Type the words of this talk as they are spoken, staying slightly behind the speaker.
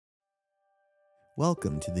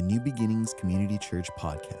Welcome to the New Beginnings Community Church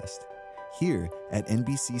podcast. Here at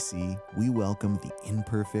NBCC, we welcome the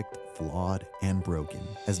imperfect, flawed, and broken,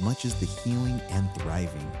 as much as the healing and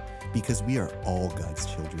thriving, because we are all God's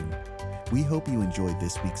children. We hope you enjoyed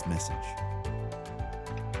this week's message.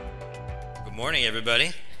 Good morning,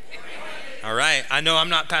 everybody. All right, I know I'm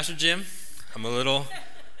not Pastor Jim. I'm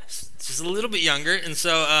just a little bit younger,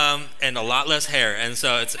 and a lot less hair, and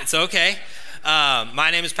so it's okay. My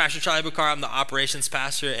name is Pastor Charlie Bucar. I'm the operations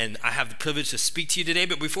pastor, and I have the privilege to speak to you today.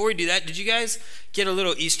 But before we do that, did you guys get a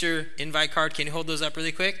little Easter invite card? Can you hold those up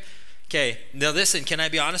really quick? Okay, now listen, can I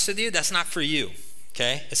be honest with you? That's not for you,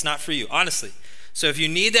 okay? It's not for you, honestly. So if you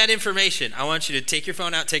need that information, I want you to take your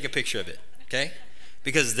phone out, take a picture of it, okay?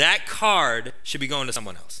 Because that card should be going to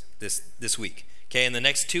someone else this week, okay? In the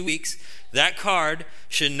next 2 weeks, that card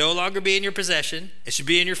should no longer be in your possession. It should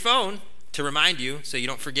be in your phone to remind you so you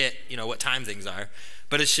don't forget, what time things are.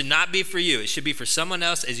 But it should not be for you. It should be for someone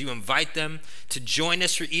else as you invite them to join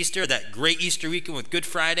us for Easter, that great Easter weekend with Good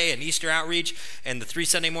Friday and Easter outreach and the 3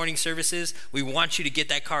 Sunday morning services. We want you to get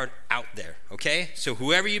that card out there, okay? So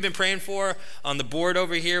whoever you've been praying for on the board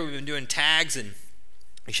over here, we've been doing tags, and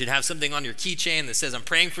you should have something on your keychain that says, I'm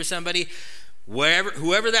praying for somebody.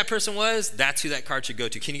 Whoever that person was, that's who that card should go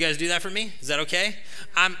to. Can you guys do that for me? Is that okay?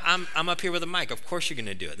 I'm up here with a mic. Of course you're going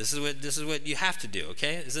to do it. This is what you have to do,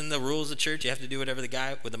 okay? Isn't the rules of church? You have to do whatever the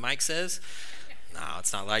guy with the mic says? No,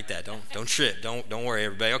 it's not like that. Don't trip. Don't worry,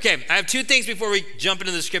 everybody. Okay, I have 2 things before we jump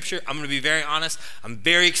into the scripture. I'm going to be very honest. I'm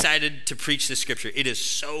very excited to preach this scripture. It is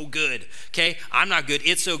so good, okay? I'm not good.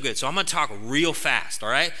 It's so good. So I'm going to talk real fast, all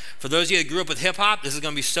right? For those of you that grew up with hip-hop, this is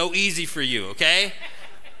going to be so easy for you, okay?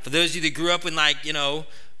 For those of you that grew up with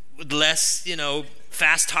with less,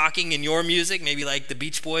 fast talking in your music, maybe like the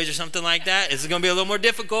Beach Boys or something like that, this is going to be a little more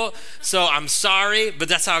difficult. So I'm sorry, but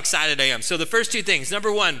that's how excited I am. So the first 2 things.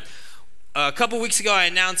 Number 1, a couple weeks ago, I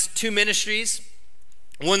announced 2 ministries.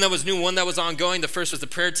 One that was new, one that was ongoing. The first was the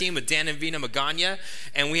prayer team with Dan and Vina Magana,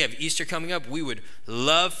 and we have Easter coming up. We would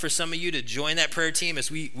love for some of you to join that prayer team,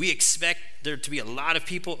 as we expect there to be a lot of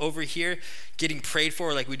people over here getting prayed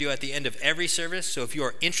for like we do at the end of every service. So if you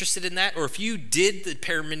are interested in that, or if you did the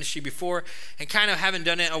prayer ministry before and kind of haven't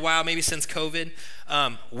done it in a while, maybe since COVID,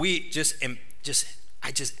 I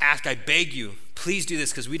beg you, please do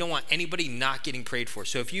this, because we don't want anybody not getting prayed for.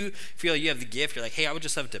 So if you feel you have the gift, you're like, hey, I would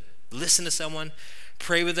just love to listen to someone,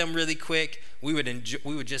 pray with them really quick, we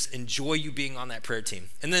would just enjoy you being on that prayer team.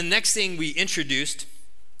 And then the next thing we introduced,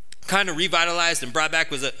 kind of revitalized and brought back,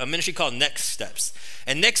 was a ministry called Next Steps.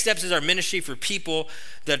 And Next Steps is our ministry for people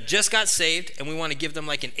that just got saved, and we want to give them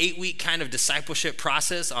like an 8-week kind of discipleship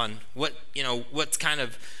process on what's kind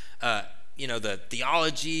of the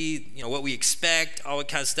theology, what we expect, all that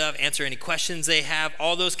kind of stuff, answer any questions they have,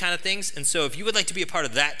 all those kind of things. And so if you would like to be a part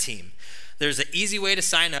of that team, there's an easy way to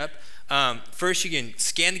sign up. First, you can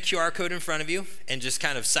scan the QR code in front of you and just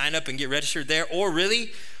kind of sign up and get registered there. Or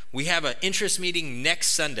really, we have an interest meeting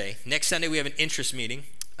next Sunday. Next Sunday, we have an interest meeting.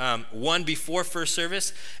 One before first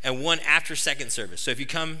service and one after second service. So if you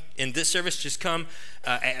come in this service, just come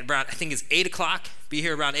at around, I think it's 8 o'clock. Be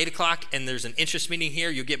here around 8 o'clock, and there's an interest meeting here.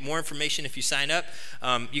 You'll get more information if you sign up.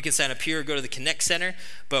 You can sign up here or go to the Connect Center,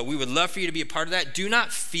 but we would love for you to be a part of that. Do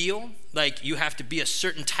not feel like you have to be a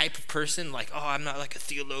certain type of person, like, oh, I'm not like a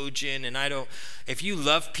theologian, and if you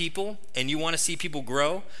love people and you want to see people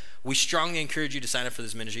grow, we strongly encourage you to sign up for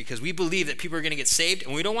this ministry, because we believe that people are going to get saved,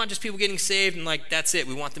 and we don't want just people getting saved and like that's it.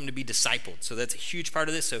 We want them to be discipled. So that's a huge part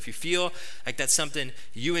of this. So if you feel like that's something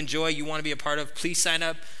you enjoy, you want to be a part of, please sign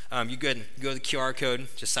up. You go to the QR code,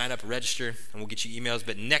 just sign up, register, and we'll get you emails.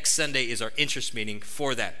 But next Sunday is our interest meeting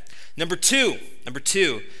for that. Number two,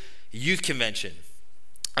 youth convention.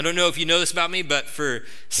 I don't know if you know this about me, but for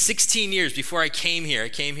 16 years before I came here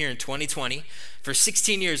in 2020, for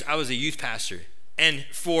 16 years I was a youth pastor. And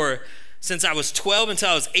since I was 12 until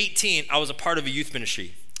I was 18, I was a part of a youth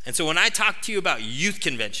ministry. And so when I talk to you about youth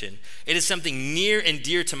convention, it is something near and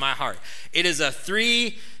dear to my heart. It is a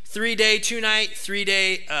 3-day, 2-night,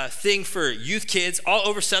 3-day thing for youth kids all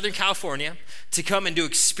over Southern California to come and to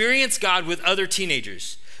experience God with other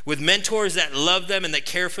teenagers, with mentors that love them and that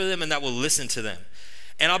care for them and that will listen to them.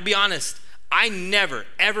 And I'll be honest, I never,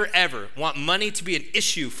 ever, ever want money to be an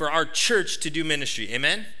issue for our church to do ministry.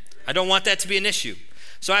 Amen? I don't want that to be an issue.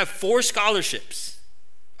 So I have 4 scholarships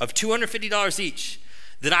of $250 each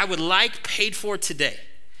that I would like paid for today.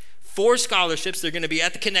 4 scholarships. They're going to be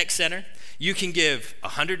at the Connect Center. You can give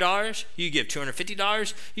 $100. You can give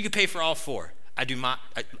 $250. You can pay for all 4.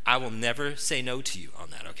 I will never say no to you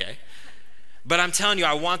on that, okay? But I'm telling you,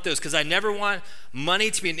 I want those because I never want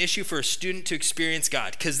money to be an issue for a student to experience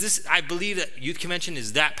God. Because I believe that youth convention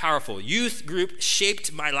is that powerful. Youth group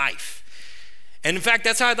shaped my life. And in fact,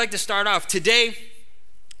 that's how I'd like to start off. Today,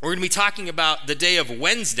 we're going to be talking about the day of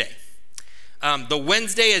Wednesday. The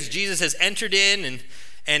Wednesday as Jesus has entered in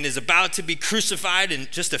and is about to be crucified in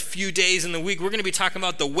just a few days in the week. We're going to be talking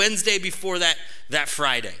about the Wednesday before that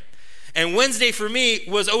Friday. And Wednesday for me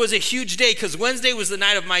was always a huge day because Wednesday was the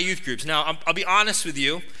night of my youth groups. Now, I'll be honest with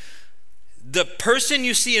you. The person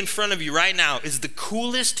you see in front of you right now is the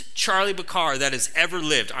coolest Charlie Bakar that has ever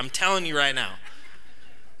lived. I'm telling you right now.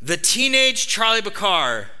 The teenage Charlie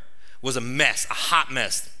Bakar was a mess, a hot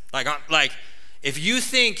mess. Like if you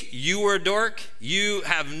think you were a dork, you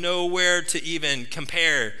have nowhere to even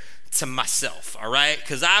compare to myself, all right?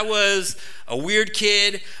 Because I was a weird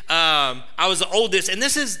kid. I was the oldest, and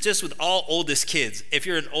this is just with all oldest kids. If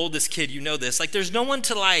you're an oldest kid, you know this. Like, there's no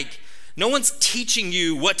one's teaching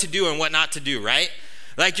you what to do and what not to do, right?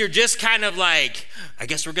 Like, you're just kind of like, I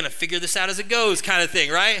guess we're going to figure this out as it goes kind of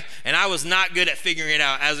thing, right? And I was not good at figuring it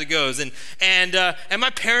out as it goes. And my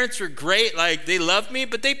parents were great. Like, they loved me,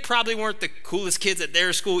 but they probably weren't the coolest kids at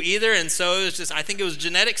their school either. And so it was just, I think it was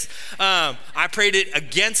genetics. I prayed it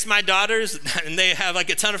against my daughters, and they have like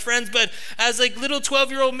a ton of friends. But as like little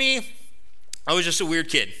 12-year-old me, I was just a weird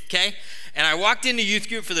kid, okay? And I walked into youth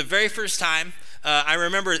group for the very first time. I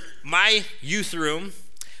remember my youth room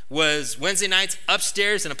was Wednesday nights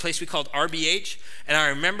upstairs in a place we called RBH. And I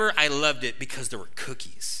remember I loved it because there were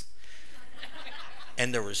cookies.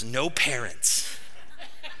 And there was no parents.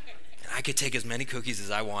 And I could take as many cookies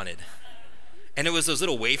as I wanted. And it was those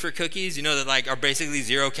little wafer cookies, you know, that like are basically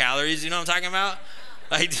 0 calories, you know what I'm talking about?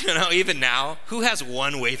 Like, you know, even now, who has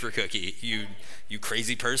one wafer cookie? You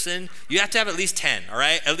crazy person. You have to have at least 10, all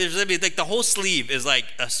right? There's like the whole sleeve is like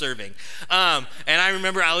a serving. And I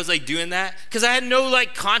remember I was like doing that because I had no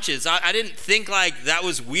like conscience. I didn't think like that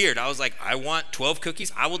was weird. I was like, I want 12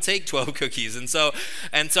 cookies. I will take 12 cookies. And so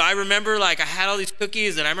I remember like I had all these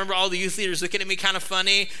cookies, and I remember all the youth leaders looking at me kind of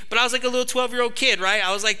funny, but I was like a little 12-year-old kid, right?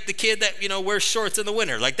 I was like the kid that, you know, wears shorts in the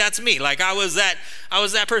winter. Like, that's me. Like, I was that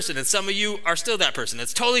person. And some of you are still that person.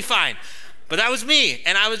 It's totally fine. But that was me,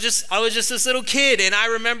 and I was just this little kid, and I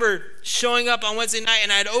remember showing up on Wednesday night,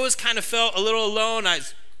 and I'd always kind of felt a little alone. I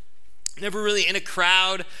was never really in a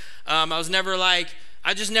crowd. I just never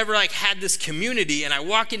like had this community, and I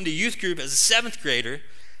walk into youth group as a 7th grader,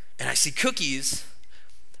 and I see cookies,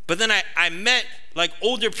 but then I met like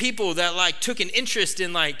older people that like took an interest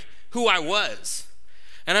in like who I was,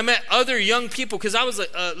 and I met other young people because I was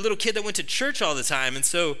a little kid that went to church all the time, and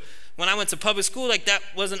so when I went to public school, like that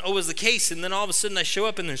wasn't always the case. And then all of a sudden I show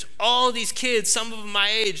up and there's all these kids, some of them my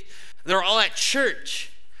age, they're all at church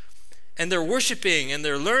and they're worshiping and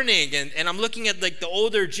they're learning. And I'm looking at like the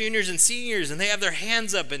older juniors and seniors and they have their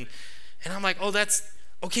hands up and I'm like, oh, that's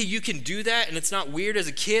okay. You can do that. And it's not weird as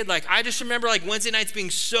a kid. Like, I just remember like Wednesday nights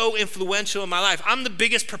being so influential in my life. I'm the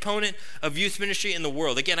biggest proponent of youth ministry in the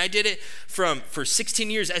world. Again, I did it for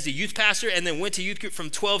 16 years as a youth pastor and then went to youth group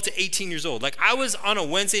from 12 to 18 years old. Like, I was on a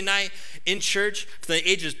Wednesday night in church from the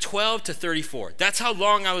ages 12 to 34. That's how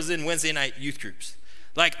long I was in Wednesday night youth groups.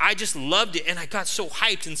 Like, I just loved it and I got so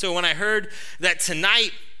hyped. And so when I heard that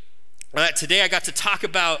today I got to talk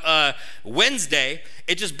about Wednesday,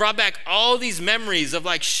 it just brought back all these memories of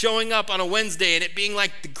like showing up on a Wednesday and it being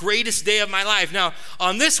like the greatest day of my life. Now,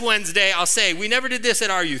 on this Wednesday, I'll say, we never did this at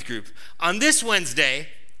our youth group. On this Wednesday,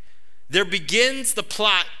 there begins the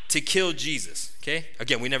plot to kill Jesus, okay?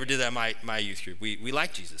 Again, we never did that in my youth group. We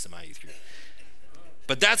like Jesus in my youth group.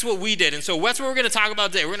 But that's what we did. And so that's what we're going to talk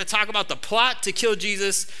about today. We're going to talk about the plot to kill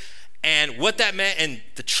Jesus and what that meant and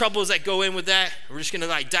the troubles that go in with that. We're just going to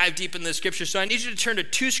like dive deep in the scripture. So I need you to turn to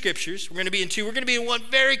 2 scriptures. We're going to be in 2. We're going to be in one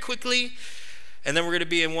very quickly, and then we're going to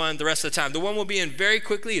be in one the rest of the time. The one we'll be in very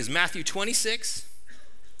quickly is Matthew 26,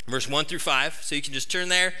 verse 1 through 5. So you can just turn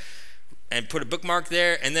there and put a bookmark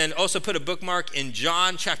there, and then also put a bookmark in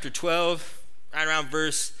John chapter 12, right around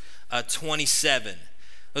verse 27.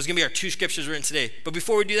 Those are going to be our 2 scriptures we're in today. But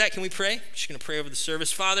before we do that, can we pray? I'm just going to pray over the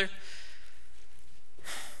service. Father,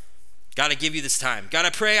 God, I give you this time. God, I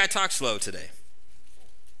pray I talk slow today.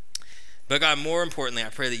 But God, more importantly, I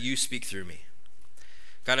pray that you speak through me.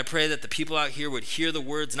 God, I pray that the people out here would hear the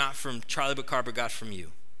words not from Charlie Bakar, but God, from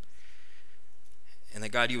you. And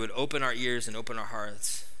that, God, you would open our ears and open our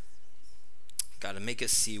hearts. God, and make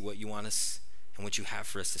us see what you want us and what you have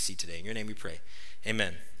for us to see today. In your name we pray.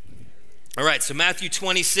 Amen. All right, so Matthew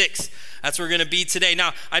 26, that's where we're going to be today.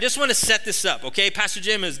 Now, I just want to set this up, okay? Pastor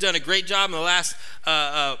Jim has done a great job in the last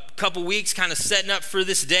couple weeks kind of setting up for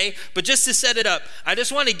this day. But just to set it up, I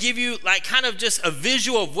just want to give you like kind of just a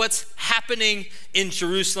visual of what's happening in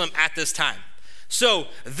Jerusalem at this time. So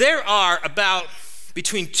there are about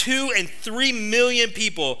between 2 and 3 million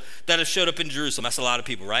people that have showed up in Jerusalem. That's a lot of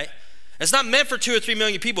people, right? It's not meant for 2 or 3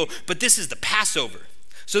 million people, but this is the Passover.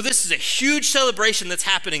 So this is a huge celebration that's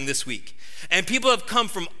happening this week. And people have come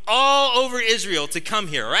from all over Israel to come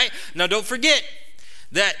here, right? Now don't forget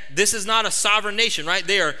that this is not a sovereign nation, right?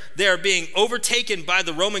 They are being overtaken by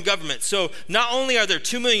the Roman government. So not only are there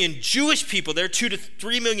 2 million Jewish people there, 2 to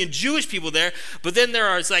 3 million Jewish people there, but then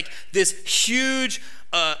there is like this huge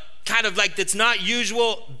kind of like that's not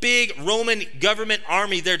usual big Roman government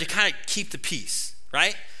army there to kind of keep the peace,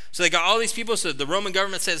 right? So they got all these people. So the Roman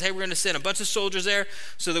government says, hey, we're going to send a bunch of soldiers there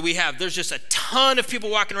so that there's just a ton of people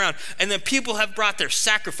walking around. And then people have brought their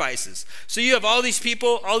sacrifices. So you have all these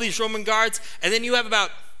people, all these Roman guards, and then you have about,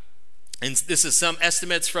 and this is some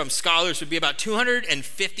estimates from scholars, would be about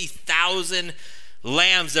 250,000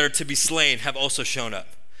 lambs that are to be slain have also shown up.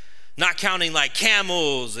 Not counting like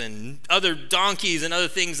camels and other donkeys and other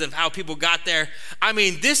things of how people got there. I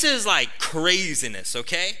mean, this is like craziness,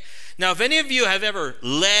 okay? Now, if any of you have ever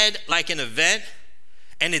led like an event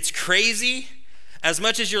and it's crazy, as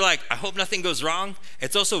much as you're like, I hope nothing goes wrong,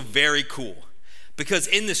 it's also very cool. Because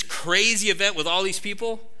in this crazy event with all these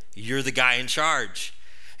people, you're the guy in charge.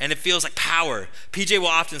 And it feels like power. PJ will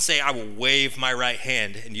often say, I will wave my right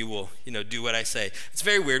hand and you will, do what I say. It's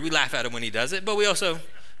very weird. We laugh at him when he does it, but we also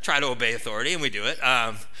try to obey authority, and we do it.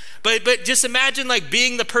 But just imagine like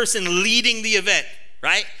being the person leading the event,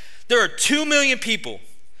 right? There are 2 million people,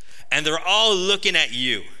 and they're all looking at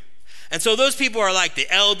you. And so those people are like the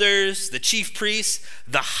elders, the chief priests,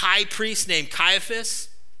 the high priest named Caiaphas.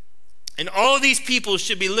 And all of these people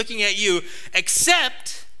should be looking at you,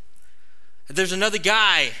 except there's another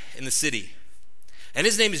guy in the city. And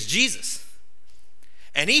his name is Jesus.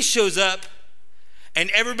 And he shows up, and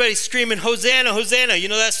everybody's screaming, Hosanna, Hosanna. You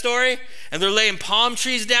know that story? And they're laying palm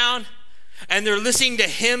trees down, and they're listening to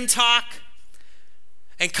him talk.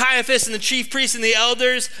 And Caiaphas and the chief priests and the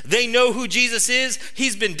elders, they know who Jesus is.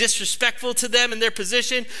 He's been disrespectful to them in their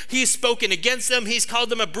position. He's spoken against them. He's called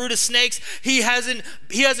them a brood of snakes. He hasn't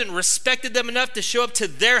respected them enough to show up to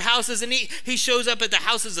their houses. And he shows up at the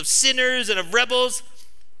houses of sinners and of rebels.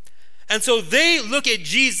 And so they look at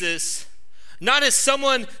Jesus not as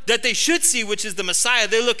someone that they should see, which is the Messiah.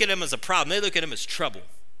 They look at him as a problem. They look at him as trouble.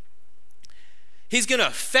 He's going to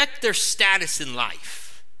affect their status in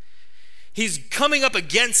life. He's coming up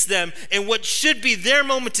against them in what should be their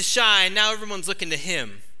moment to shine. Now everyone's looking to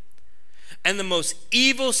him. And the most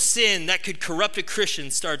evil sin that could corrupt a Christian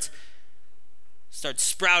starts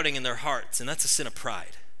sprouting in their hearts, and that's a sin of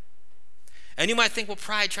pride. And you might think, well,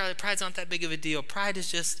 pride, Charlie, pride's not that big of a deal. Pride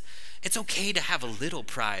is just, it's okay to have a little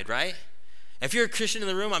pride, right? If you're a Christian in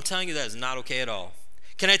the room, I'm telling you that is not okay at all.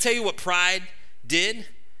 Can I tell you what pride did?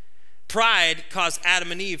 Pride caused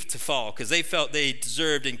Adam and Eve to fall because they felt they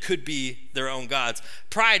deserved and could be their own gods.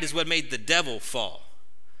 Pride is what made the devil fall.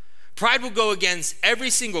 Pride will go against every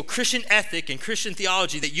single Christian ethic and Christian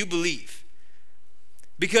theology that you believe,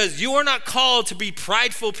 because you are not called to be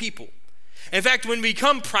prideful people. In fact, when we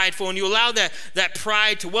become prideful and you allow that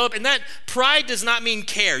pride to well up, and that pride does not mean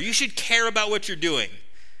care. You should care about what you're doing.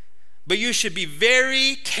 But you should be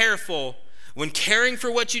very careful when caring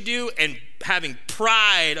for what you do and having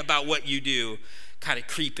pride about what you do kind of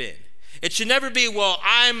creep in. It should never be, well,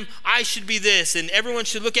 I should be this, and everyone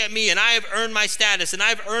should look at me, and I have earned my status, and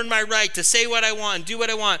I've earned my right to say what I want and do what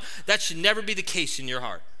I want. That should never be the case in your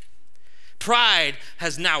heart. Pride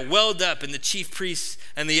has now welled up in the chief priests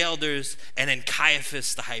and the elders and in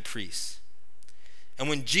Caiaphas, the high priest. And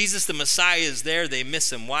when Jesus, the Messiah, is there, they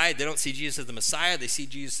miss him. Why? They don't see Jesus as the Messiah. They see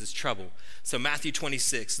Jesus as trouble. So Matthew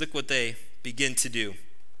 26, look what they begin to do.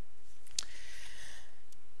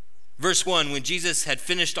 Verse 1, when Jesus had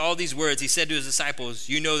finished all these words, he said to his disciples,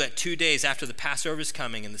 you know that 2 days after the Passover is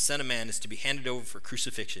coming and the Son of Man is to be handed over for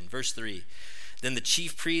crucifixion. Verse 3, then the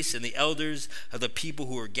chief priests and the elders of the people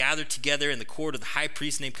who were gathered together in the court of the high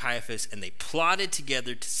priest named Caiaphas, and they plotted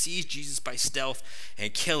together to seize Jesus by stealth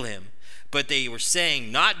and kill him. But they were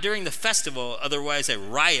saying, not during the festival, otherwise a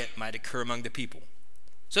riot might occur among the people.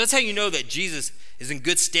 So that's how you know that Jesus is in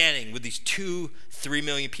good standing with these 2-3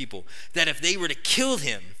 million people. That if they were to kill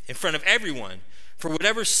him in front of everyone for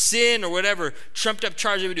whatever sin or whatever trumped up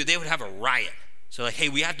charge they would do, they would have a riot. So like, hey,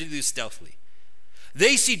 we have to do this stealthily.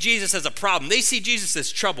 They see Jesus as a problem. They see Jesus as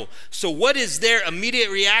trouble. So what is their immediate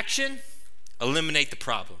reaction? Eliminate the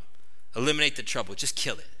problem. Eliminate the trouble. Just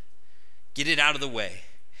kill it. Get it out of the way.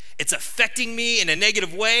 It's affecting me in a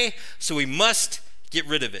negative way, so we must get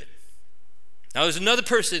rid of it. Now there's another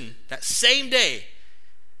person that same day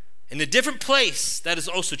in a different place that is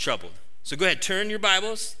also troubled. So go ahead, turn your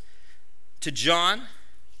Bibles to John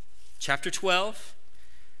chapter 12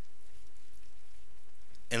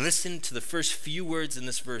 and listen to the first few words in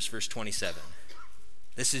this verse, verse 27.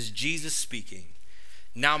 This is Jesus speaking.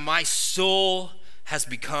 Now my soul has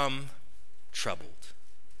become troubled.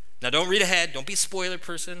 Now don't read ahead. Don't be a spoiler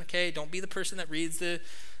person, okay? Don't be the person that reads the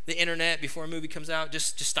internet before a movie comes out.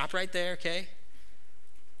 Just stop right there, okay?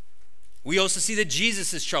 We also see that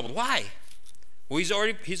Jesus is troubled. Why? Well, he's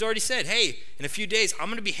already said, hey, in a few days, I'm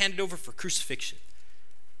going to be handed over for crucifixion.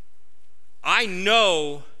 I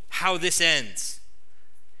know how this ends.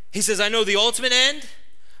 He says, I know the ultimate end,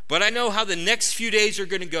 but I know how the next few days are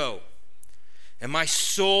going to go. And my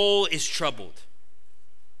soul is troubled.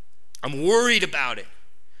 I'm worried about it.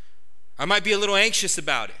 I might be a little anxious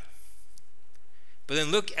about it. But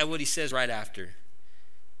then look at what he says right after.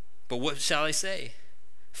 But what shall I say?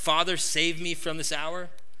 Father, save me from this hour.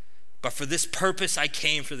 But for this purpose I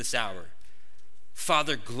came for this hour.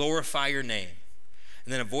 Father, glorify your name.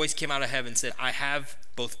 And then a voice came out of heaven and said, I have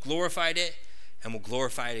both glorified it and will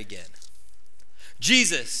glorify it again.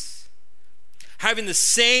 Jesus, having the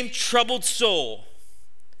same troubled soul,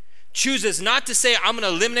 chooses not to say, I'm going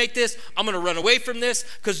to eliminate this, I'm going to run away from this.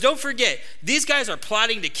 Because don't forget, these guys are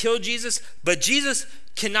plotting to kill Jesus, but Jesus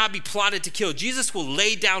cannot be plotted to kill. Jesus will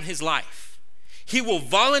lay down his life. He will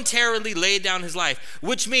voluntarily lay down his life,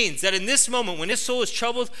 which means that in this moment, when his soul is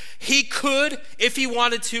troubled, he could, if he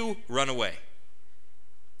wanted to, run away.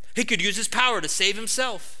 He could use his power to save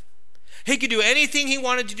himself. He could do anything he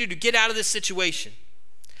wanted to do to get out of this situation.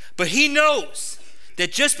 But he knows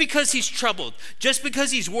that just because he's troubled, just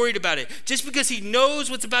because he's worried about it, just because he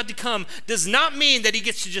knows what's about to come, does not mean that he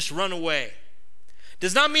gets to just run away.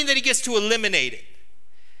 Does not mean that he gets to eliminate it.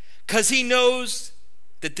 Because he knows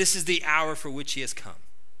that this is the hour for which he has come.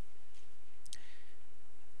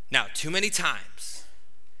 Now, too many times,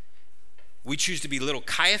 we choose to be little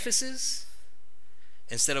Caiaphases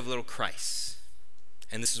instead of little Christs.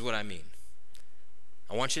 And this is what I mean.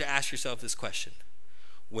 I want you to ask yourself this question.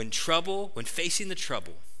 When facing the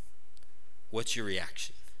trouble, what's your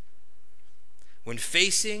reaction? When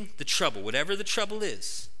facing the trouble, whatever the trouble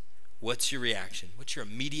is, what's your reaction? What's your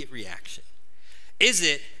immediate reaction? Is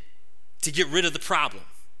it to get rid of the problem?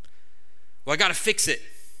 Well, I got to fix it.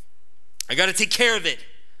 I got to take care of it.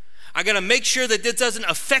 I got to make sure that this doesn't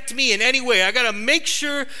affect me in any way. I got to make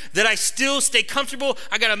sure that I still stay comfortable.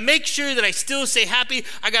 I got to make sure that I still stay happy.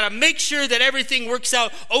 I got to make sure that everything works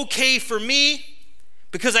out okay for me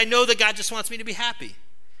because I know that God just wants me to be happy.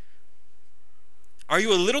 Are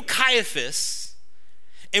you a little Caiaphas,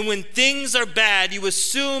 and when things are bad, you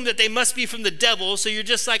assume that they must be from the devil, so you're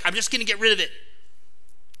just like, I'm just going to get rid of it?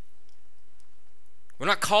 We're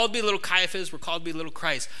not called to be little Caiaphas, we're called to be little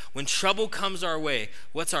Christ. When trouble comes our way,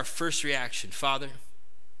 what's our first reaction? Father,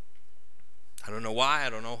 I don't know why, I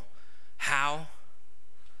don't know how,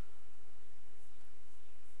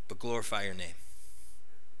 but glorify your name.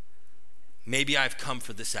 Maybe I've come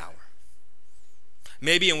for this hour.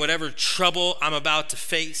 Maybe in whatever trouble I'm about to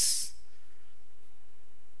face,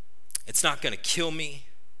 it's not going to kill me,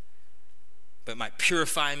 but it might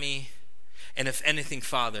purify me. And if anything,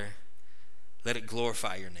 Father, let it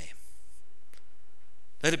glorify your name.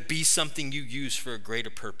 Let it be something you use for a greater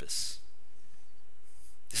purpose.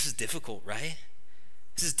 This is difficult, right?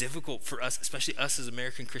 This is difficult for us, especially us as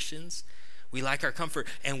American Christians. We like our comfort,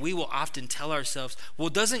 and we will often tell ourselves, well,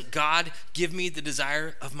 doesn't God give me the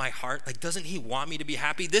desire of my heart? Like, doesn't he want me to be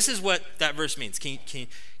happy? This is what that verse means. Can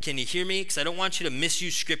you hear me? Because I don't want you to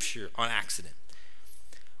misuse Scripture on accident.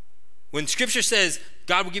 When Scripture says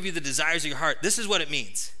God will give you the desires of your heart, this is what it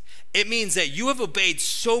means. It means that you have obeyed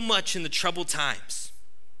so much in the troubled times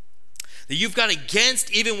that you've gone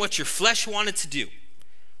against even what your flesh wanted to do.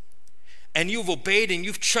 And you've obeyed and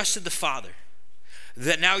you've trusted the Father,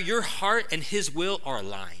 that now your heart and his will are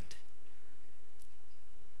aligned.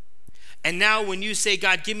 And now when you say,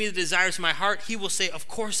 God, give me the desires of my heart, he will say, of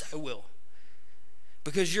course I will.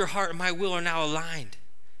 Because your heart and my will are now aligned.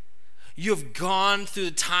 You have gone through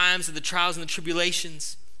the times of the trials and the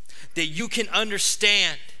tribulations that you can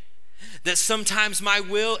understand that sometimes my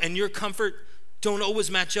will and your comfort don't always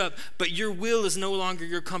match up, but your will is no longer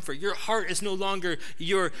your comfort. Your heart is no longer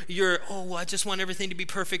your I just want everything to be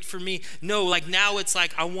perfect for me. No, like now it's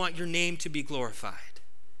like, I want your name to be glorified.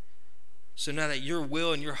 So now that your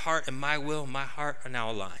will and your heart and my will and my heart are now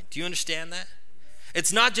aligned. Do you understand that?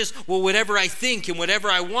 It's not just, well, whatever I think and whatever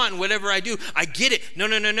I want and whatever I do, I get it. No.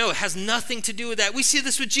 It has nothing to do with that. We see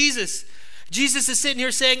this with Jesus. Jesus is sitting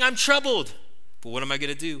here saying, I'm troubled. But what am I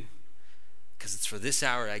going to do? because it's for this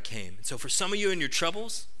hour I came. And so for some of you in your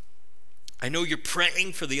troubles, I know you're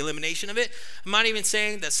praying for the elimination of it. I'm not even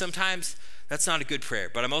saying that sometimes that's not a good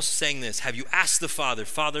prayer, but I'm also saying this. Have you asked the Father,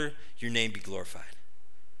 Father, your name be glorified?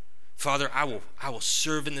 Father, I will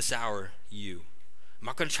serve in this hour you. I'm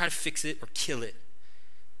not going to try to fix it or kill it.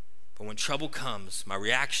 But when trouble comes, my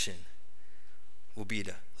reaction will be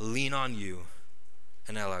to lean on you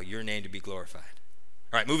and allow your name to be glorified.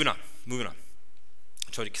 All right, moving on.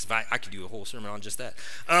 I told you, because I could do a whole sermon on just that.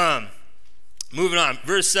 Moving on.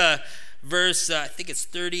 Verse, I think it's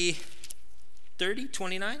 29.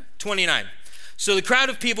 So the crowd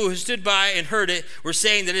of people who stood by and heard it were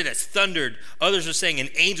saying that it has thundered. Others were saying an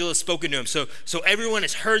angel has spoken to him. So everyone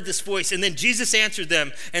has heard this voice. And then Jesus answered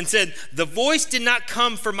them and said, the voice did not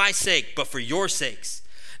come for my sake, but for your sakes.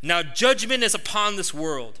 Now judgment is upon this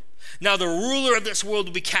world. Now the ruler of this world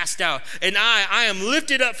will be cast out. And I am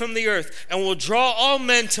lifted up from the earth and will draw all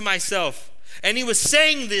men to myself. And he was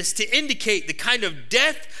saying this to indicate the kind of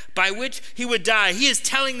death by which he would die. He is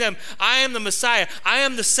telling them, I am the Messiah. I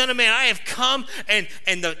am the Son of Man. I have come, and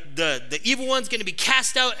the evil one's going to be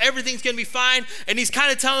cast out. Everything's going to be fine. And he's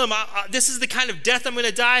kind of telling them, this is the kind of death I'm going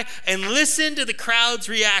to die. And listen to the crowd's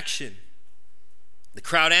reaction. The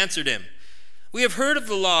crowd answered him, we have heard of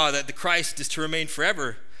the law that the Christ is to remain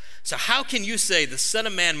forever. So how can you say the Son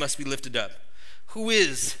of Man must be lifted up? Who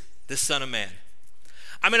is the Son of Man?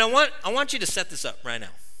 I mean, I want you to set this up right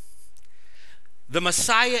now. The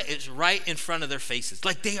Messiah is right in front of their faces.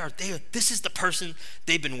 Like they are, this is the person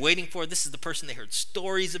they've been waiting for. This is the person they heard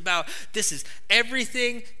stories about. This is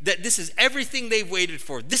everything they've waited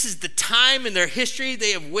for. This is the time in their history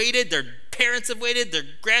they have waited. Their parents have waited, their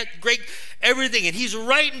great, everything. And he's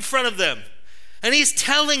right in front of them. And he's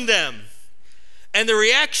telling them. And the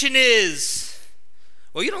reaction is,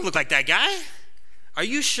 well, you don't look like that guy. Are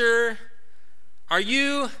you sure?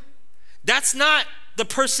 That's not the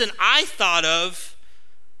person I thought of.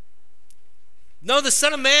 No, the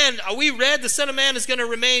Son of Man, we read the Son of Man is going to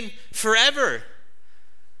remain forever.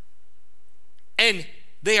 And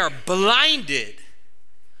they are blinded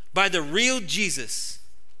by the real Jesus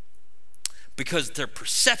because their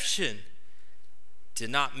perception did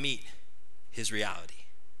not meet his reality.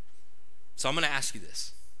 So I'm going to ask you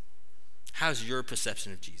this. How's your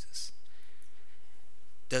perception of Jesus?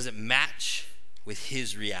 Does it match with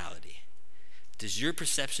his reality? Does your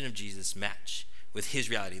perception of Jesus match with his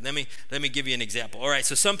reality? Let me give you an example. All right,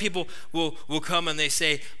 so some people will come and they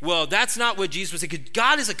say, well, that's not what Jesus was saying.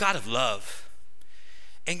 God is a God of love.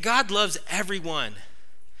 And God loves everyone.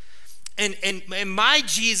 And my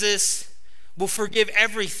Jesus will forgive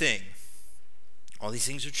everything. All these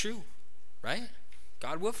things are true, right?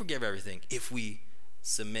 God will forgive everything if we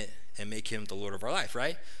submit and make him the Lord of our life,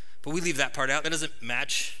 right? But we leave that part out. That doesn't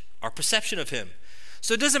match our perception of him.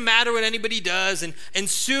 So it doesn't matter what anybody does, and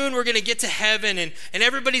soon we're going to get to heaven, and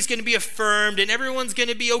everybody's going to be affirmed, and everyone's going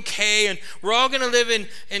to be okay, and we're all going to live in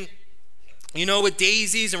with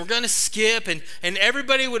daisies, and we're going to skip, and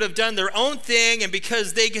everybody would have done their own thing, and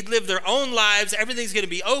because they could live their own lives, everything's going to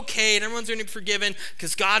be okay, and everyone's going to be forgiven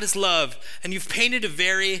because God is love. And you've painted a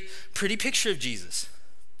very pretty picture of Jesus,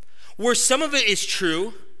 where some of it is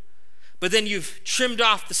true, but then you've trimmed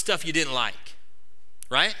off the stuff you didn't like,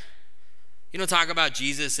 right? You don't talk about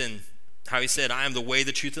Jesus and how he said, I am the way,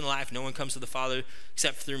 the truth, and the life. No one comes to the Father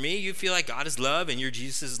except through me. You feel like God is love and your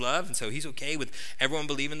Jesus is love. And so he's okay with everyone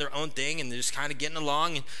believing their own thing and they're just kind of getting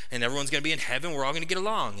along and everyone's going to be in heaven. We're all going to get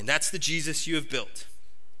along. And that's the Jesus you have built.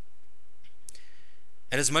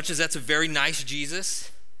 And as much as that's a very nice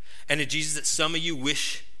Jesus and a Jesus that some of you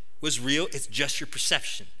wish was real, it's just your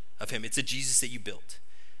perception of him. It's a Jesus that you built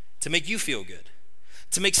to make you feel good,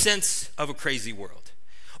 to make sense of a crazy world.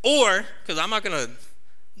 Or, because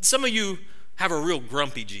some of you have a real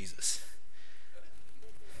grumpy Jesus.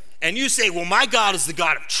 And you say, well, my God is the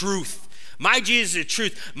God of truth. My Jesus is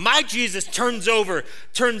truth. My Jesus turns over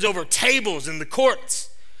tables in the courts.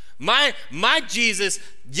 My Jesus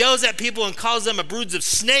yells at people and calls them a brood of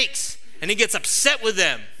snakes, and he gets upset with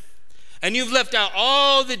them. And you've left out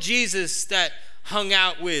all the Jesus that hung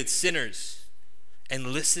out with sinners and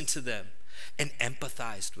listened to them and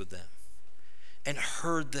empathized with them and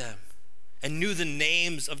heard them and knew the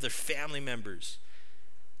names of their family members.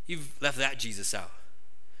 You've left that Jesus out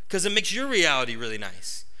because it makes your reality really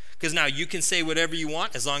nice. Because now you can say whatever you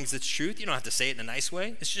want as long as it's truth. You don't have to say it in a nice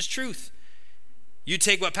way. It's just truth. You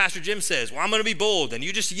take what Pastor Jim says, well, I'm going to be bold, and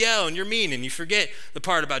you just yell and you're mean and you forget the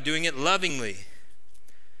part about doing it lovingly.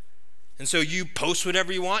 And so you post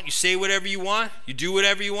whatever you want, you say whatever you want, you do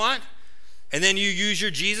whatever you want, and then you use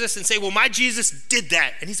your Jesus and say, well, my Jesus did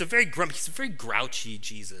that. And he's a very grumpy, he's a very grouchy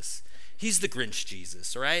Jesus. He's the Grinch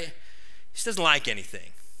Jesus, right? He doesn't like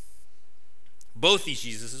anything. Both these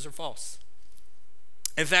Jesuses are false.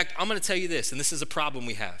 In fact, I'm going to tell you this, and this is a problem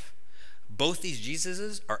we have. Both these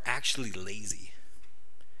Jesuses are actually lazy.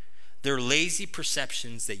 They're lazy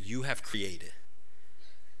perceptions that you have created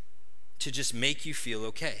to just make you feel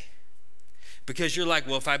okay. Because you're like,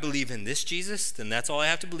 well, if I believe in this Jesus, then that's all I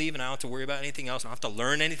have to believe, and I don't have to worry about anything else. I don't have to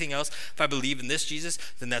learn anything else. If I believe in this Jesus,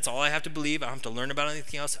 then that's all I have to believe. I don't have to learn about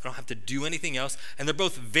anything else. I don't have to do anything else. And they're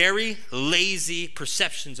both very lazy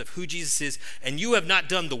perceptions of who Jesus is, and you have not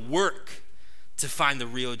done the work to find the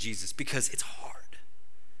real Jesus, because it's hard.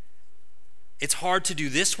 It's hard to do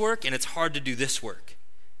this work, and it's hard to do this work.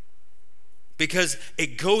 Because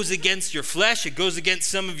it goes against your flesh. It goes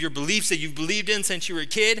against some of your beliefs that you've believed in since you were a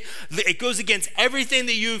kid. It goes against everything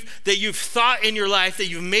that you've thought in your life, that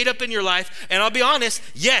you've made up in your life. And I'll be honest,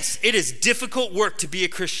 yes, it is difficult work to be a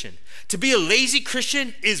Christian. To be a lazy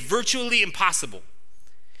Christian is virtually impossible.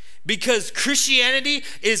 Because Christianity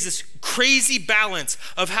is this crazy balance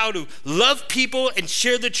of how to love people and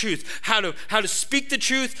share the truth, how to speak the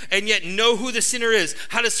truth and yet know who the sinner is,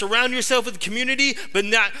 how to surround yourself with community but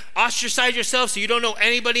not ostracize yourself so you don't know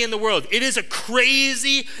anybody in the world. It is a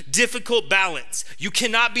crazy, difficult balance. You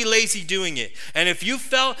cannot be lazy doing it. And if you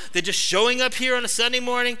felt that just showing up here on a Sunday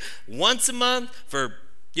morning once a month for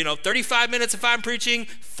 35 minutes if I'm preaching,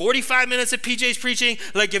 45 minutes if PJ's preaching,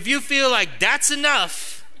 like if you feel like that's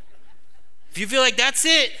enough, if you feel like that's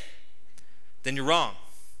it, then you're wrong.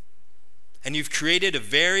 And you've created a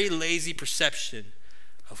very lazy perception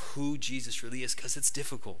of who Jesus really is, because it's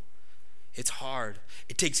difficult. It's hard.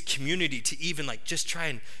 It takes community to even just try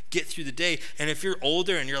and get through the day. And if you're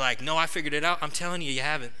older and you're like, no, I figured it out, I'm telling you, you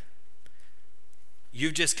haven't.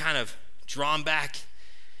 You've just kind of drawn back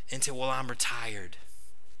into, well, I'm retired.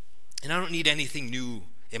 And I don't need anything new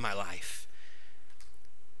in my life.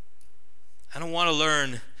 I don't want to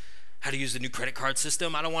learn how to use the new credit card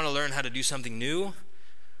system. I don't want to learn how to do something new.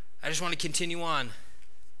 I just want to continue on.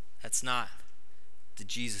 That's not the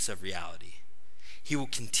Jesus of reality. He will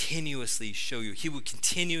continuously show you. He will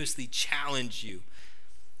continuously challenge you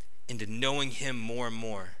into knowing him more and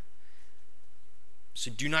more. So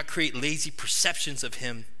do not create lazy perceptions of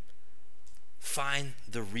him. Find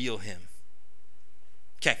the real him.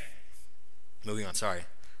 Okay, moving on. Sorry.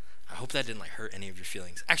 I hope that didn't hurt any of your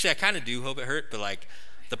feelings. Actually, I kind of do hope it hurt, but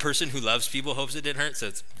the person who loves people hopes it didn't hurt, so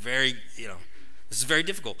it's very, this is very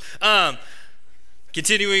difficult.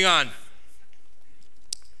 Continuing on.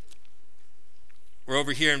 We're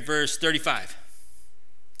over here in verse 35.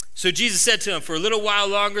 So Jesus said to him, for a little while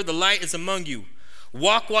longer the light is among you.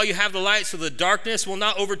 Walk while you have the light, so the darkness will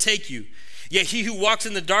not overtake you. Yet he who walks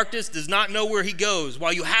in the darkness does not know where he goes.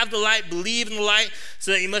 While you have the light, believe in the light,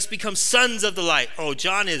 so that you must become sons of the light. Oh,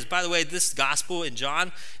 John is, by the way, this gospel in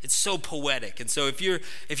John, it's so poetic. And so if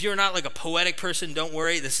you're not a poetic person, don't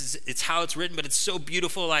worry. It's how it's written, but it's so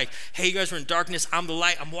beautiful. Hey, you guys are in darkness. I'm the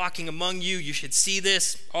light. I'm walking among you. You should see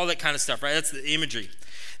this. All that kind of stuff, right? That's the imagery.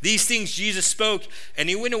 These things Jesus spoke, and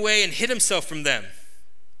he went away and hid himself from them.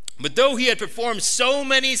 But though he had performed so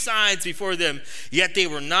many signs before them, yet they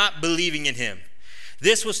were not believing in him.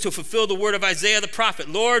 This was to fulfill the word of Isaiah the prophet.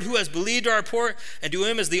 Lord, who has believed our report, and to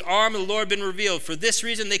him has the arm of the Lord been revealed. For this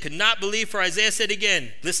reason they could not believe, for Isaiah said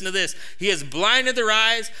again, listen to this, he has blinded their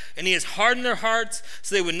eyes, and he has hardened their hearts,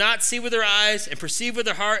 so they would not see with their eyes, and perceive with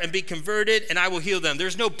their heart, and be converted, and I will heal them.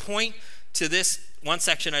 There's no point to this one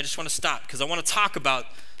section. I just want to stop, because I want to talk about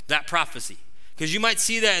that prophecy. Because you might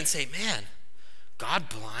see that and say, man, God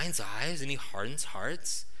blinds eyes and he hardens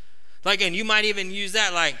hearts. And you might even use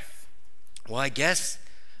that well, I guess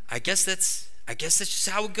that's just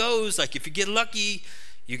how it goes. If you get lucky,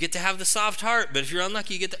 you get to have the soft heart. But if you're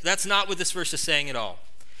unlucky, you get that's not what this verse is saying at all.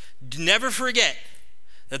 Never forget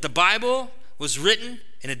that the Bible was written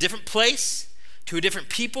in a different place, to a different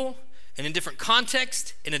people, in a different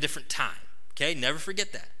context, in a different time. Okay, never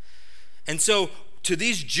forget that. And so to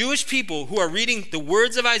these Jewish people who are reading the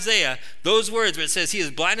words of Isaiah, those words where it says he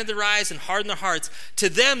has blinded their eyes and hardened their hearts, to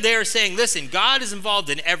them they are saying, listen, God is involved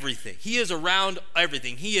in everything. He is around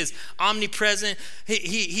everything. He is omnipresent.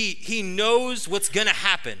 He knows what's going to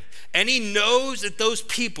happen. And he knows that those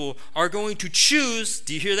people are going to choose,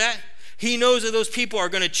 do you hear that? He knows that those people are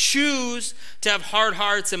going to choose to have hard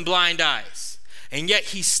hearts and blind eyes. And yet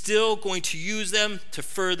he's still going to use them to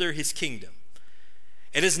further his kingdom.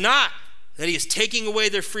 It is not that he is taking away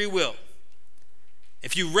their free will.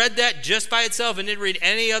 If you read that just by itself and didn't read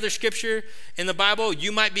any other scripture in the Bible,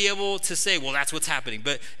 you might be able to say, well, that's what's happening.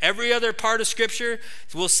 But every other part of scripture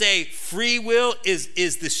will say free will is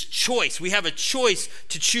this choice. We have a choice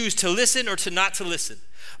to choose to listen or to not to listen.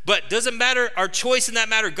 But doesn't matter our choice in that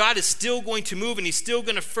matter. God is still going to move and he's still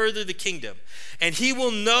going to further the kingdom. And he will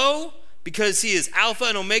know, because he is Alpha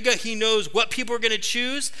and Omega, he knows what people are going to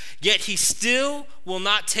choose, yet he still will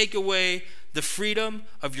not take away the freedom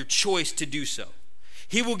of your choice to do so.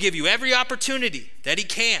 He will give you every opportunity that he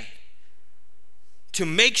can to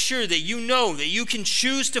make sure that you know that you can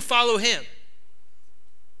choose to follow him.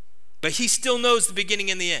 But he still knows the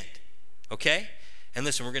beginning and the end, okay? And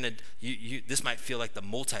listen, we're going to, this might feel like the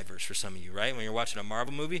multiverse for some of you, right? When you're watching a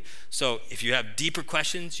Marvel movie. So if you have deeper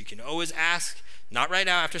questions, you can always ask. Not right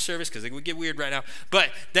now after service, because it would get weird right now. But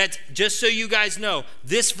that's just so you guys know,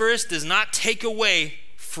 this verse does not take away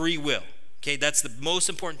free will. Okay, that's the most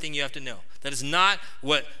important thing you have to know. That is not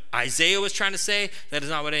what Isaiah was trying to say. That is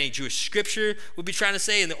not what any Jewish scripture would be trying to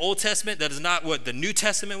say in the Old Testament. That is not what the New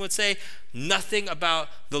Testament would say. Nothing about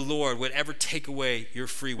the Lord would ever take away your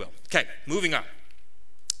free will. Okay, moving on.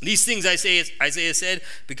 These things Isaiah said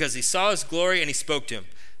because he saw his glory and he spoke to him.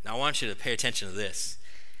 Now I want you to pay attention to this.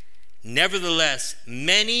 Nevertheless,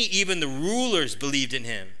 many, even the rulers, believed in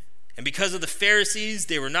him. And because of the Pharisees,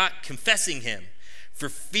 they were not confessing him, for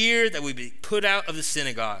fear that we'd be put out of the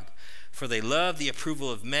synagogue. For they love the approval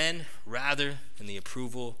of men rather than the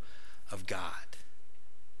approval of God.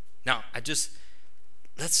 Now, let's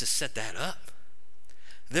just set that up.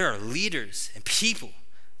 There are leaders and people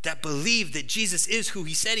that believe that Jesus is who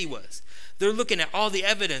he said he was. They're looking at all the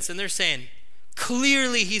evidence and they're saying,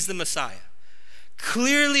 clearly he's the Messiah.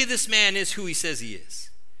 Clearly this man is who he says he is.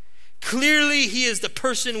 Clearly he is the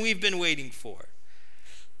person we've been waiting for.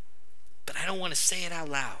 But I don't want to say it out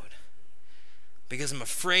loud because I'm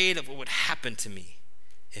afraid of what would happen to me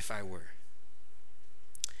if I were.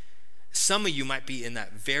 Some of you might be in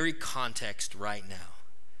that very context right now.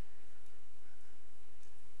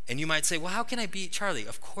 And you might say, well, how can I be Charlie?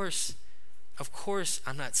 Of course,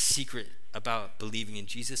 I'm not secret about believing in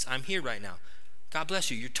Jesus. I'm here right now. God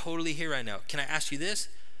bless you. You're totally here right now. Can I ask you this?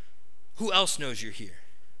 Who else knows you're here?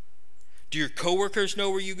 Do your coworkers know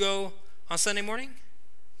where you go on Sunday morning?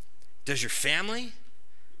 Does your family?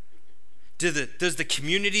 Does the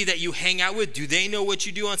community that you hang out with, do they know what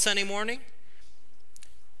you do on Sunday morning?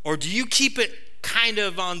 Or do you keep it kind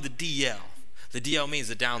of on the DL? The DL means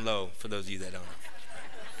the down low, for those of you that don't know.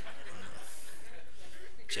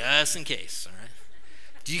 Just in case, all right?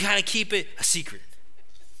 Do you kind of keep it a secret?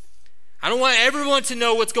 I don't want everyone to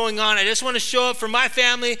know what's going on. I just want to show up for my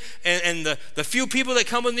family and the few people that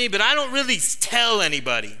come with me, but I don't really tell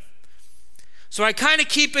anybody. So I kind of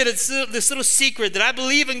keep it this little secret that I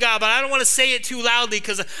believe in God, but I don't want to say it too loudly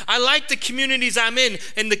because I like the communities I'm in.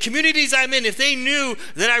 And the communities I'm in, if they knew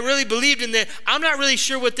that I really believed in that, I'm not really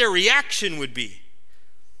sure what their reaction would be.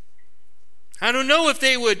 I don't know if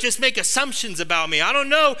they would just make assumptions about me. I don't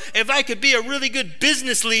know if I could be a really good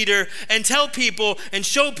business leader and tell people and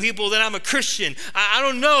show people that I'm a Christian. I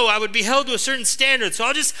don't know. I would be held to a certain standard. So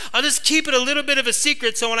I'll just keep it a little bit of a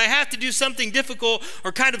secret. So when I have to do something difficult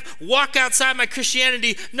or kind of walk outside my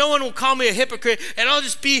Christianity, no one will call me a hypocrite. And I'll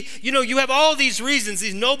just be, you have all these reasons,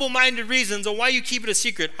 these noble-minded reasons on why you keep it a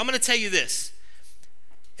secret. I'm going to tell you this.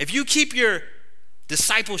 If you keep your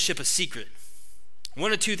discipleship a secret,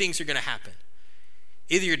 one of two things are going to happen.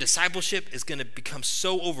 Either your discipleship is going to become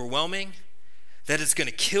so overwhelming that it's going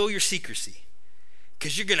to kill your secrecy,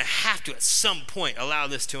 because you're going to have to at some point allow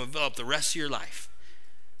this to envelop the rest of your life,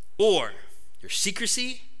 or your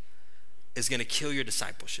secrecy is going to kill your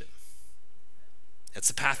discipleship. That's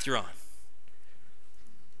the path you're on.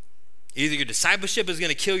 Either your discipleship is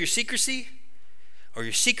going to kill your secrecy, or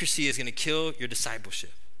your secrecy is going to kill your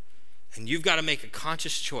discipleship. And you've got to make a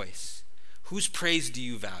conscious choice. Whose praise do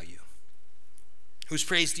you value? Whose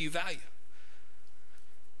praise do you value?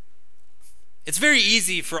 It's very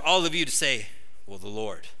easy for all of you to say, well, the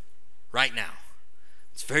Lord, right now.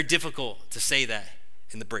 It's very difficult to say that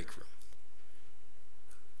in the break room,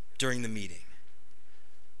 during the meeting,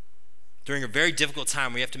 during a very difficult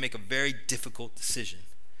time where you have to make a very difficult decision.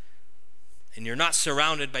 And you're not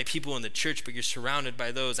surrounded by people in the church, but you're surrounded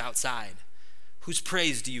by those outside. Whose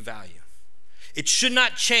praise do you value? It should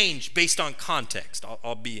not change based on context.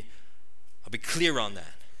 I'll be clear on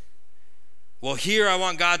that. Well, here I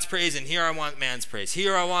want God's praise and here I want man's praise.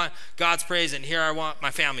 Here I want God's praise and here I want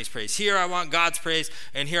my family's praise. Here I want God's praise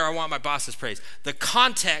and here I want my boss's praise. The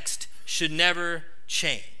context should never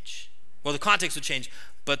change. Well, the context will change,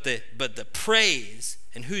 but the praise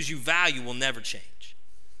and whose you value will never change.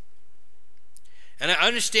 And I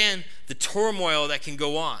understand the turmoil that can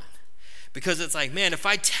go on. Because it's like, man, if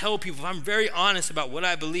I tell people, if I'm very honest about what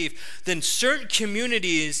I believe, then certain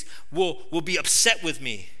communities will be upset with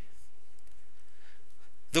me.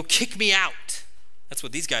 They'll kick me out. That's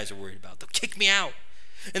what these guys are worried about. They'll kick me out.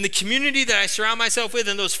 And the community that I surround myself with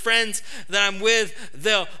and those friends that I'm with,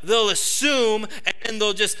 they'll assume and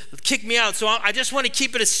they'll just kick me out. So I just want to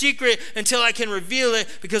keep it a secret until I can reveal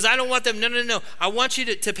it, because I don't want them. No. I want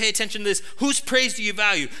you to pay attention to this. Whose praise do you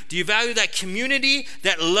value? Do you value that community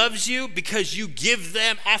that loves you because you give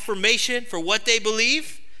them affirmation for what they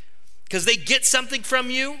believe? Because they get something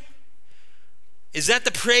from you? Is that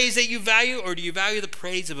the praise that you value? Or do you value the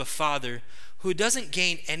praise of a Father who doesn't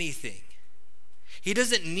gain anything? He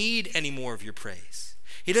doesn't need any more of your praise.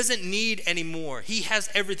 He doesn't need any more. He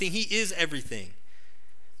has everything. He is everything.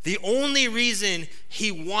 The only reason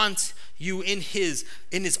he wants you in his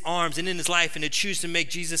arms and in his life, and to choose to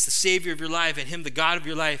make Jesus the Savior of your life and him the God of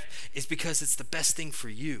your life, is because it's the best thing for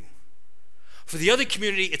you. For the other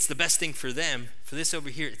community, it's the best thing for them. For this over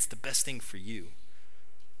here, it's the best thing for you.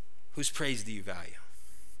 Whose praise do you value?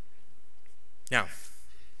 Now,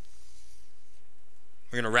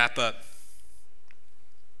 we're going to wrap up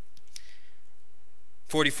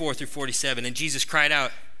 44 through 47. And Jesus cried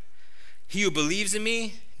out, "He who believes in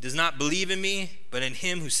me does not believe in me, but in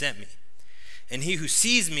him who sent me. And he who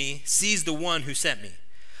sees me sees the one who sent me.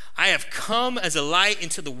 I have come as a light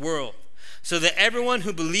into the world, so that everyone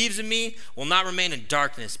who believes in me will not remain in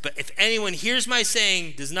darkness. But if anyone hears my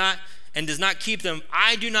saying does not keep them,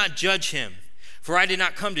 I do not judge him. For I did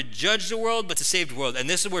not come to judge the world, but to save the world." And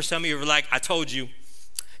this is where some of you are like, I told you.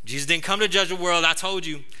 Jesus didn't come to judge the world. I told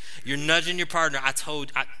you. You're nudging your partner.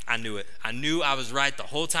 I knew it. I knew I was right the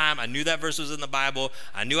whole time. I knew that verse was in the Bible.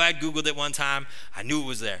 I knew I Googled it one time. I knew it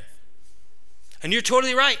was there. And you're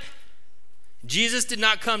totally right. Jesus did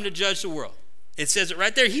not come to judge the world. It says it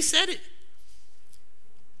right there. He said it.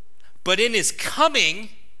 But in his coming,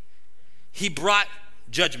 he brought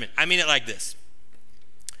judgment. I mean it like this.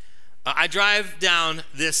 I drive down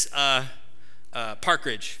this Park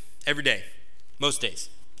Ridge every day, most days.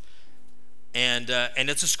 And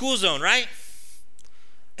it's a school zone, right?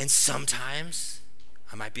 And sometimes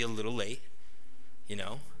I might be a little late,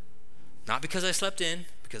 not because I slept in,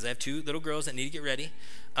 because I have 2 little girls that need to get ready.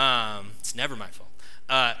 It's never my fault.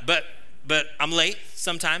 But I'm late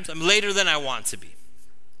sometimes. I'm later than I want to be.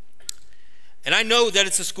 And I know that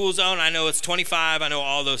it's a school zone. I know it's 25. I know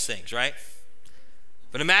all those things, right?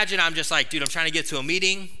 But imagine I'm just like, dude, I'm trying to get to a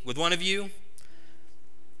meeting with one of you.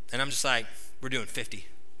 And I'm just like, we're doing 50.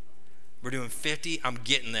 We're doing 50. I'm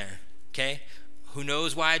getting there, okay? Who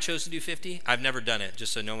knows why I chose to do 50? I've never done it,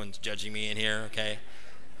 just so no one's judging me in here, okay?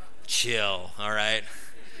 Chill, all right?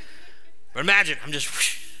 But imagine, I'm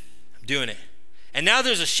doing it. And now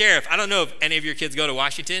there's a sheriff. I don't know if any of your kids go to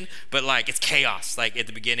Washington, but it's chaos, at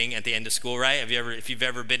the beginning, at the end of school, right? If you've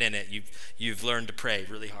ever been in it, you've learned to pray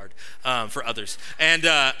really hard for others. And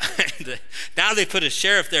now they put a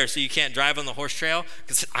sheriff there so you can't drive on the horse trail,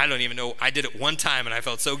 because I don't even know. I did it one time and I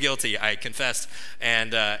felt so guilty. I confessed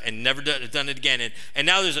and never done it again. And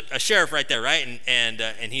now there's a sheriff right there, right?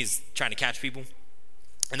 And he's trying to catch people.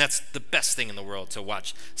 And that's the best thing in the world, to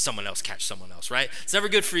watch someone else catch someone else, right? It's never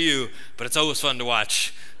good for you, but it's always fun to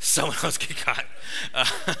watch someone else get caught.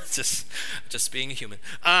 Just being a human.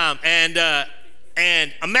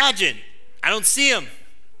 And imagine, I don't see him,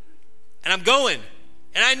 and I'm going,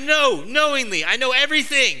 and I knowingly, I know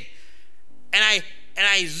everything, and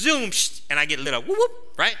I zoom, and I get lit up, whoop,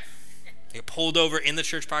 whoop, right? I get pulled over in the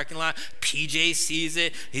church parking lot. PJ sees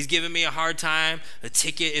it. He's giving me a hard time. The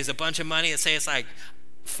ticket is a bunch of money. Let's say it's like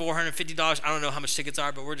 $450. I don't know how much tickets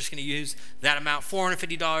are, but we're just going to use that amount,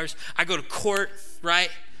 $450. I go to court,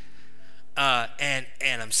 right? And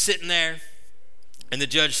I'm sitting there, and the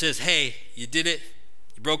judge says, "Hey, you did it.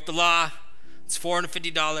 You broke the law. It's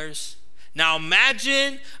 $450. Now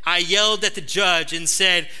imagine I yelled at the judge and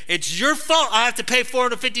said, "It's your fault I have to pay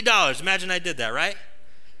 $450. Imagine I did that, right?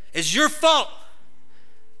 It's your fault.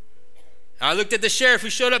 I looked at the sheriff who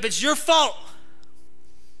showed up. It's your fault.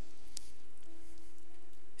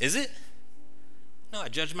 Is it? No, I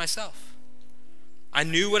judged myself. I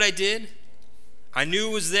knew what I did. I knew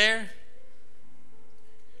it was there.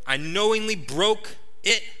 I knowingly broke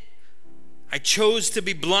it. I chose to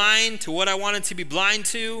be blind to what I wanted to be blind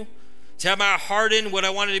to have my heart hardened what I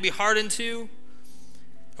wanted to be hardened to.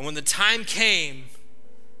 And when the time came,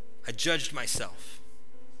 I judged myself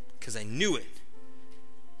because I knew it.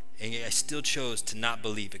 And yet I still chose to not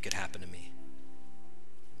believe it could happen to me.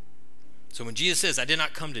 So when Jesus says, "I did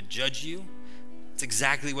not come to judge you," it's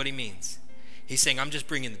exactly what he means. He's saying, I'm just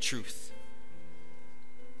bringing the truth.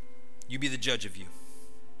 You be the judge of you.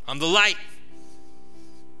 I'm the light.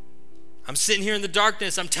 I'm sitting here in the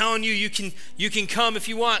darkness. I'm telling you, you can come if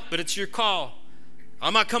you want, but it's your call.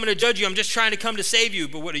 I'm not coming to judge you. I'm just trying to come to save you.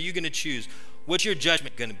 But what are you going to choose? What's your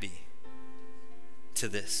judgment going to be to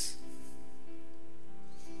this?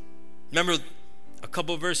 Remember a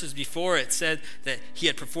couple of verses before, it said that he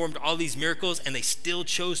had performed all these miracles and they still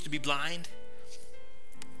chose to be blind.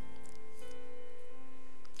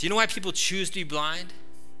 Do you know why people choose to be blind?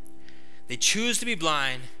 They choose to be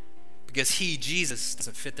blind because Jesus,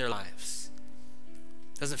 doesn't fit their lives,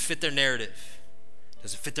 doesn't fit their narrative,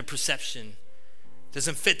 doesn't fit their perception,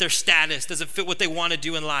 doesn't fit their status, doesn't fit what they want to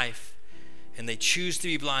do in life. And they choose to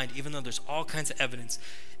be blind even though there's all kinds of evidence.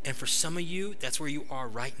 And for some of you, that's where you are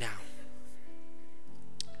right now.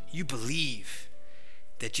 You believe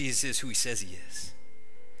that Jesus is who he says he is.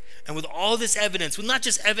 And with all this evidence, with not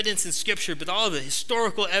just evidence in Scripture, but all the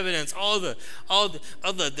historical evidence, all the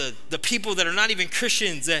people that are not even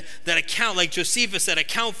Christians that account, like Josephus, that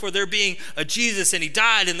account for there being a Jesus and he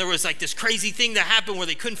died and there was like this crazy thing that happened where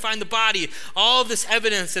they couldn't find the body. All this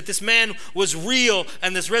evidence that this man was real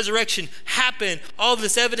and this resurrection happened. All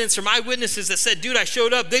this evidence from eyewitnesses that said, dude, I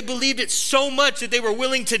showed up. They believed it so much that they were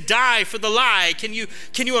willing to die for the lie. Can you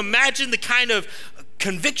imagine the kind of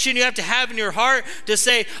conviction you have to have in your heart to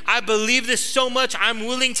say, I believe this so much, I'm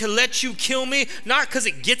willing to let you kill me, not because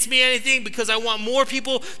it gets me anything, because I want more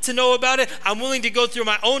people to know about it. I'm willing to go through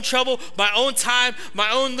my own trouble, my own time,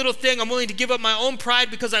 my own little thing. I'm willing to give up my own pride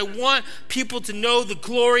because I want people to know the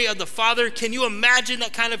glory of the Father. Can you imagine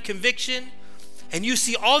that kind of conviction? And you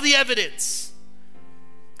see all the evidence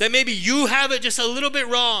that maybe you have it just a little bit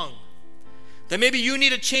wrong, that maybe you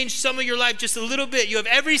need to change some of your life just a little bit. You have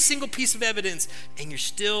every single piece of evidence and you're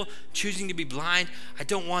still choosing to be blind. I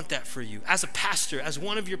don't want that for you. As a pastor, as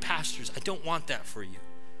one of your pastors, I don't want that for you.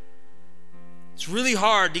 It's really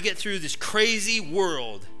hard to get through this crazy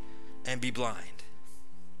world and be blind.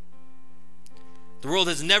 The world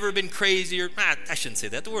has never been crazier. I shouldn't say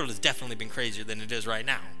that. The world has definitely been crazier than it is right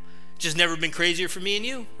now. It's just never been crazier for me and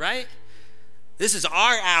you, right? This is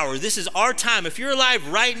our hour. This is our time. If you're alive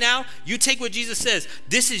right now, you take what Jesus says.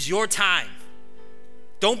 This is your time.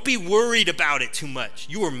 Don't be worried about it too much.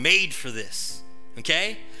 You were made for this,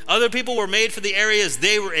 okay? Other people were made for the areas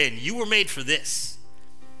they were in. You were made for this.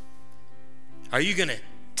 Are you going to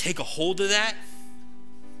take a hold of that?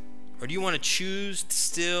 Or do you want to choose to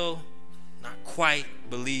still not quite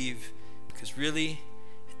believe because really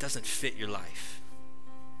it doesn't fit your life?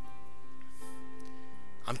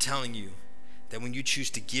 I'm telling you, that when you choose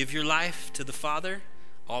to give your life to the Father,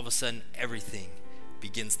 all of a sudden everything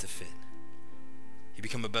begins to fit. You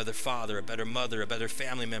become a better father, a better mother, a better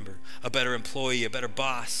family member, a better employee, a better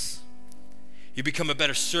boss. You become a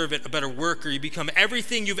better servant, a better worker. You become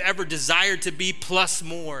everything you've ever desired to be plus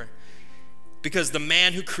more. Because the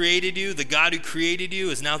man who created you, the God who created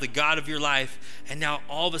you, is now the God of your life. And now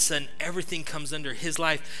all of a sudden, everything comes under his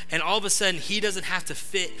life. And all of a sudden, he doesn't have to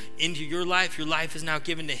fit into your life. Your life is now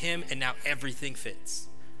given to him, and now everything fits.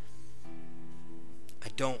 I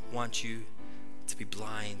don't want you to be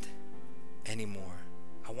blind anymore.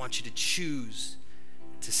 I want you to choose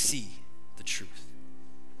to see the truth.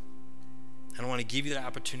 And I want to give you that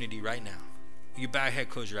opportunity right now. You bow your head,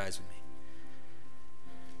 close your eyes with me.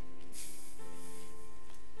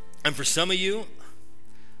 And for some of you,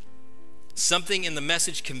 something in the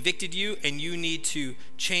message convicted you and you need to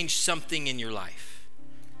change something in your life.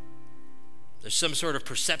 There's some sort of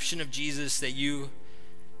perception of Jesus that you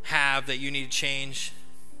have that you need to change.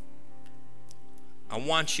 I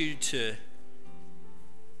want you to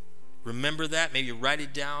remember that, maybe write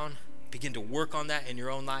it down, begin to work on that in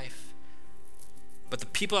your own life. But the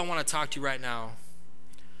people I want to talk to right now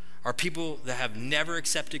are people that have never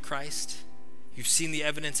accepted Christ. You've seen the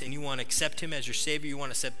evidence and you want to accept him as your Savior. You want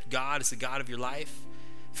to accept God as the God of your life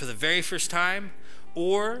for the very first time.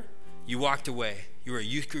 Or you walked away. You were a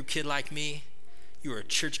youth group kid like me. You were a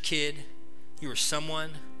church kid. You were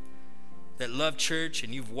someone that loved church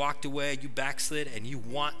and you've walked away. You backslid and you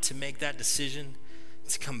want to make that decision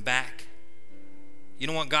to come back. You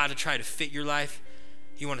don't want God to try to fit your life.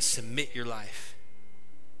 You want to submit your life.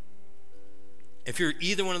 If you're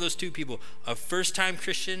either one of those two people, a first-time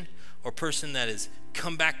Christian or person that has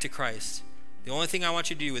come back to Christ, the only thing I want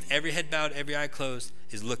you to do with every head bowed, every eye closed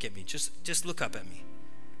is look at me. Just look up at me.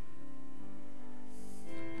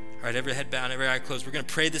 All right, every head bowed, every eye closed. We're going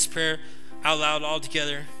to pray this prayer out loud all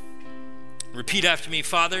together. Repeat after me.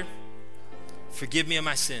 Father, forgive me of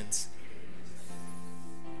my sins.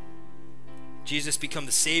 Jesus, become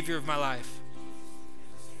the Savior of my life.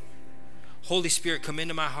 Holy Spirit, come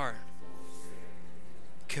into my heart.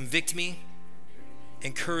 Convict me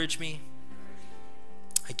encourage me.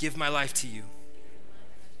 I give my life to you.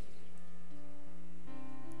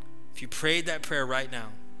 If you prayed that prayer right now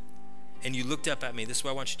and you looked up at me, this is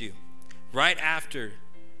what I want you to do. Right after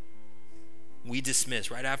we dismiss,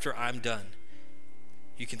 right after I'm done,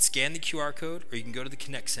 you can scan the QR code or you can go to the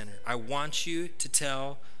Connect Center. I want you to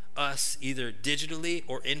tell us either digitally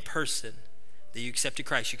or in person that you accepted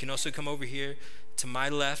Christ. You can also come over here to my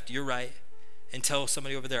left, your right, and tell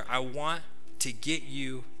somebody over there. I want to get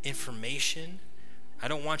you information. I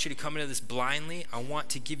don't want you to come into this blindly. I want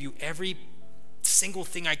to give you every single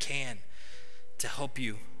thing I can to help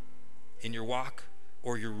you in your walk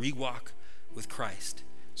or your re-walk with Christ.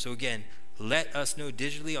 So again, let us know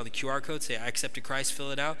digitally on the QR code. Say, I accepted Christ, fill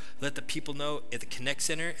it out. Let the people know at the Connect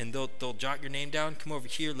Center, and they'll jot your name down. Come over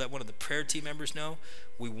here, let one of the prayer team members know.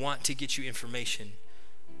 We want to get you information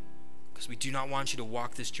because we do not want you to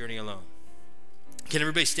walk this journey alone. Can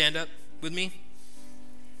everybody stand up with me?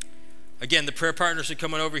 Again, the prayer partners are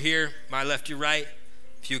coming over here, my left, your right.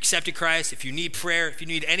 If you accepted Christ, if you need prayer, if you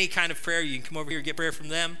need any kind of prayer, you can come over here and get prayer from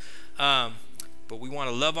them. But we want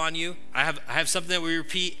to love on you. I have something that we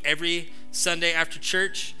repeat every Sunday after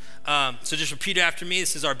church. So just repeat it after me.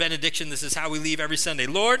 This is our benediction. This is how we leave every Sunday.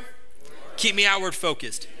 Lord, keep me outward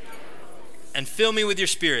focused and fill me with your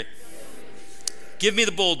Spirit. Give me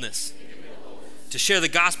the boldness to share the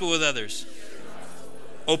gospel with others.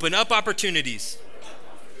 Open up opportunities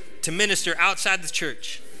to minister outside the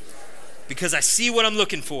church because I see what I'm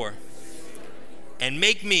looking for, and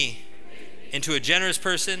make me into a generous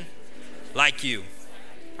person like you.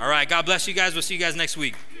 All right, God bless you guys. We'll see you guys next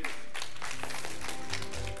week.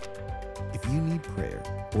 If you need prayer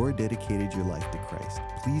or dedicated your life to Christ,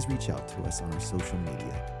 please reach out to us on our social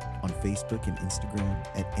media, on Facebook and Instagram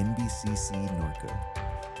at NBCC Norco,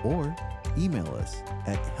 or email us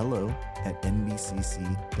at hello@nbcc.com.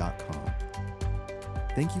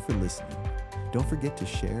 Thank you for listening. Don't forget to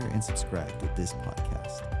share and subscribe to this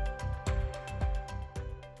podcast.